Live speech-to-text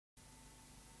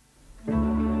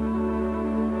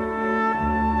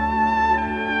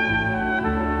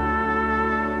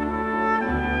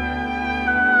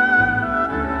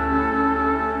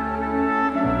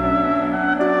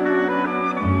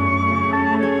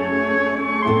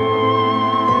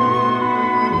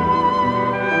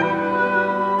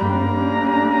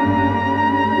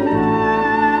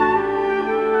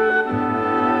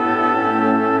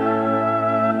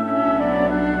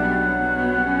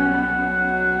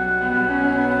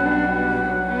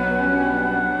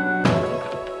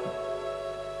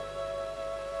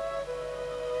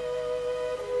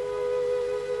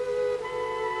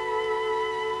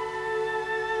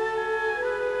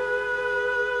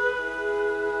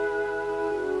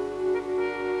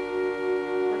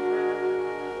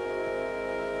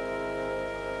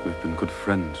We've been good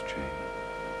friends, Jane.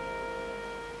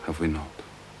 Have we not?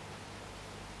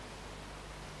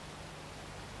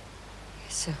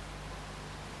 Yes, sir.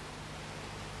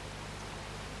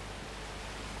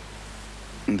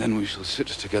 And then we shall sit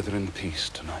together in peace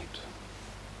tonight.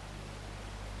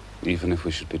 Even if we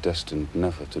should be destined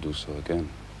never to do so again.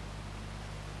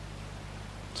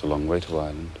 It's a long way to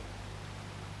Ireland.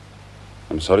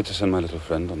 I'm sorry to send my little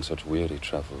friend on such weary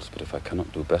travels, but if I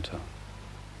cannot do better,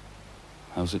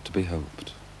 how's it to be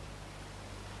hoped?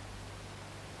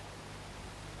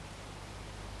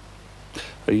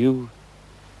 Are you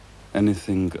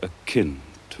anything akin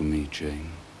to me,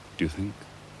 Jane, do you think?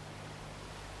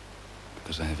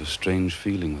 Because I have a strange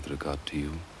feeling with regard to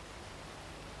you.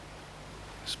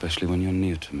 Especially when you're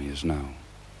near to me as now.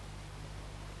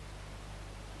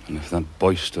 And if that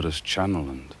boisterous channel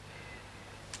and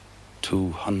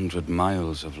 200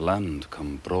 miles of land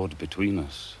come broad between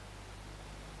us,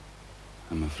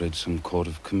 I'm afraid some cord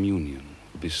of communion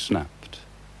will be snapped.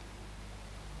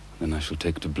 Then I shall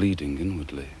take to bleeding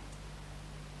inwardly.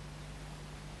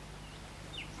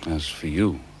 As for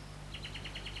you,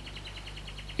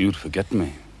 you'd forget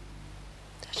me.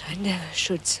 That I never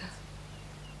should, sir.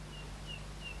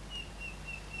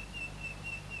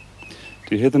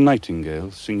 Do you hear the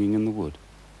nightingale singing in the wood?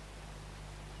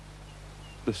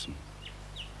 Listen.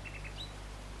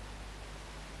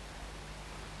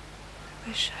 I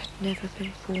wish I'd never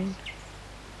been born.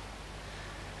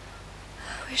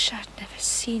 I wish I'd never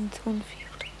seen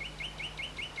Thornfield.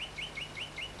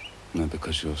 No,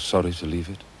 because you're sorry to leave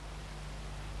it?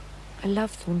 I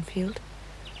love Thornfield.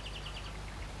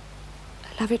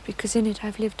 I love it because in it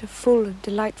I've lived a full and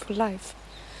delightful life.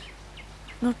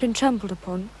 I've not been trampled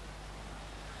upon.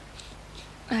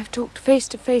 I've talked face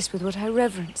to face with what I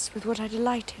reverence, with what I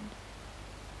delight in.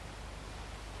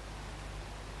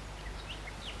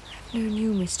 I've known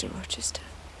you, Mr. Rochester.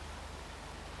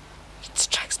 It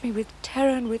strikes me with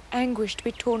terror and with anguish to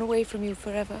be torn away from you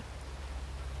forever.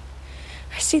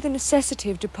 I see the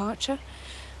necessity of departure,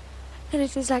 and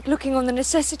it is like looking on the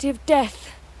necessity of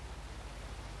death.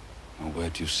 Now, where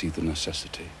do you see the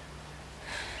necessity?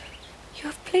 You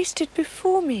have placed it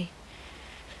before me.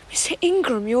 Mr.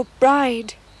 Ingram, your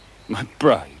bride. My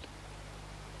bride?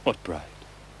 What bride?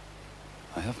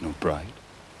 I have no bride.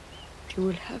 You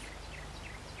will have.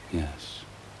 Yes,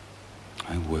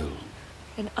 I will.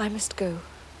 Then I must go.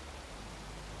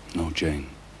 No, Jane.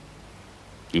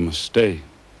 You must stay.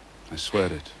 I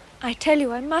swear it. I tell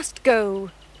you, I must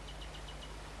go.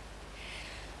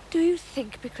 Do you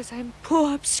think because I'm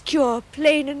poor, obscure,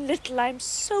 plain and little, I'm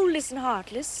soulless and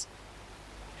heartless?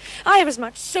 I have as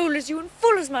much soul as you and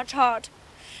full as much heart.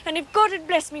 And if God had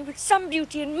blessed me with some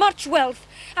beauty and much wealth,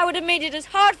 I would have made it as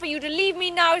hard for you to leave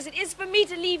me now as it is for me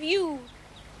to leave you.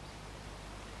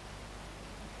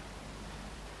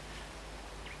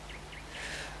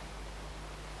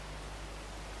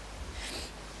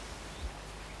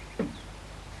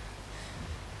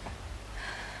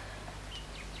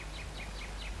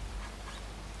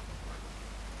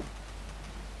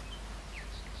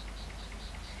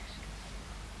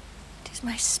 It is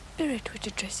my spirit which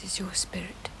addresses your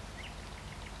spirit.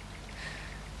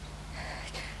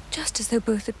 Just as though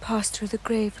both had passed through the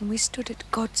grave and we stood at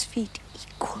God's feet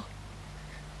equal.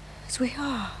 As we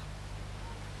are.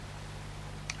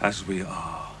 As we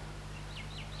are.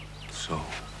 So.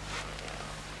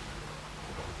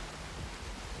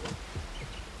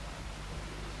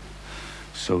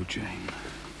 So, Jane.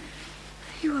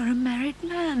 You are a married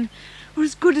man, or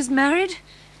as good as married.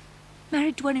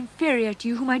 Married to one inferior to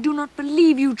you, whom I do not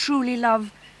believe you truly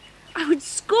love. I would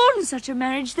scorn such a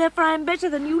marriage, therefore I am better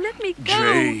than you. Let me go.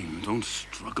 Jane, don't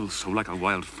struggle so like a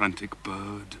wild, frantic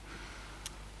bird.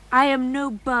 I am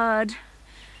no bird.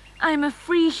 I am a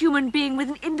free human being with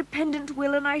an independent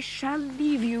will, and I shall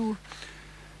leave you.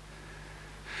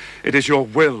 It is your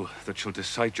will that shall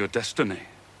decide your destiny.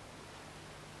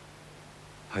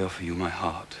 I offer you my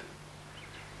heart,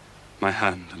 my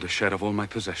hand, and a share of all my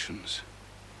possessions.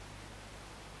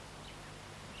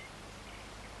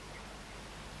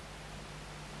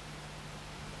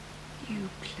 You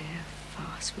play a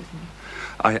farce with me.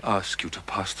 I ask you to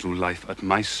pass through life at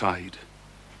my side,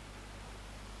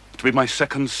 to be my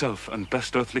second self and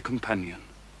best earthly companion.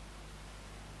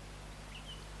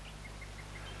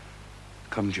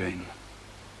 Come, Jane.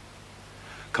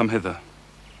 Come hither.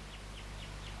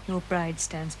 Your bride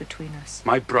stands between us.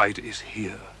 My bride is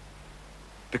here,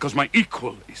 because my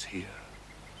equal is here.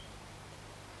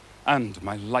 And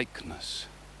my likeness.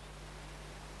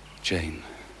 Jane,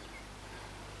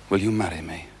 will you marry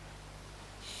me?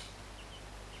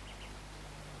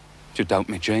 Do you doubt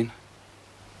me, Jane?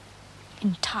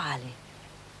 Entirely.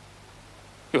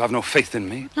 You have no faith in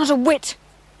me? Not a whit.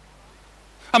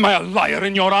 Am I a liar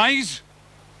in your eyes?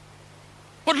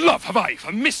 What love have I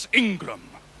for Miss Ingram?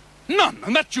 None,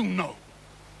 and that you know.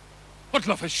 What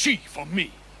love has she for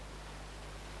me?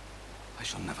 I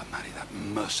shall never marry that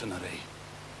mercenary.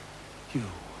 You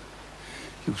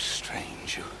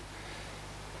strange,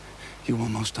 you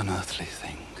almost unearthly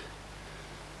thing.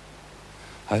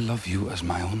 I love you as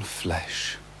my own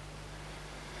flesh.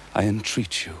 I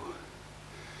entreat you.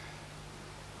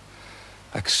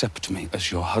 Accept me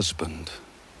as your husband.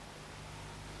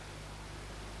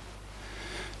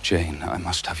 Jane, I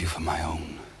must have you for my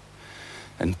own.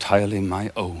 Entirely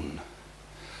my own.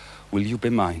 Will you be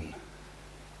mine?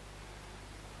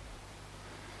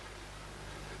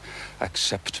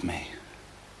 Accept me.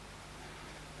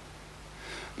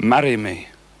 Marry me.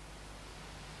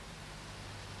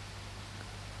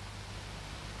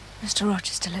 Mr.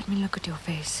 Rochester, let me look at your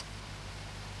face.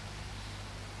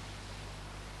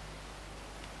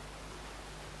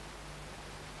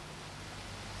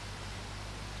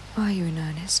 Are you in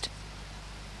earnest?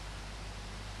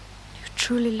 You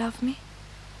truly love me?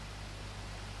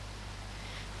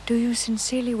 Do you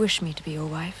sincerely wish me to be your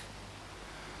wife?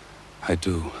 I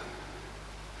do.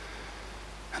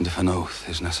 And if an oath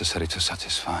is necessary to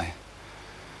satisfy,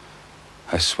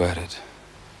 I swear it.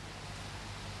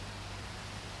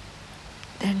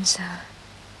 Then, sir,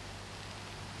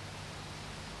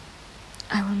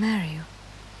 I will marry you.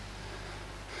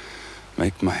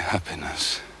 Make my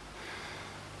happiness.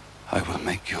 I will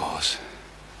make yours.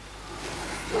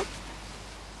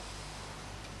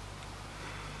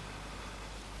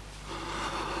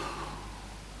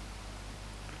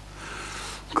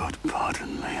 God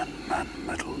pardon me, and man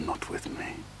meddle not with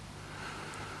me.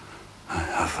 I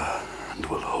have her, and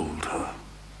will hold her.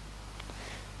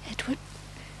 Edward,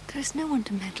 there is no one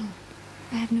to meddle.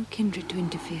 I have no kindred to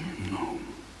interfere. No.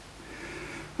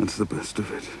 That's the best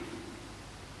of it.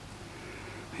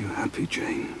 Are you happy,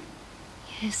 Jane?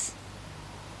 Yes.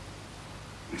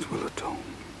 It will atone.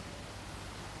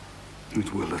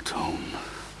 It will atone.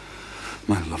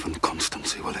 My love and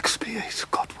constancy will expiate.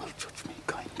 God will judge me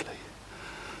kindly.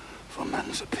 For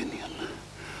man's opinion,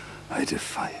 I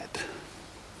defy it.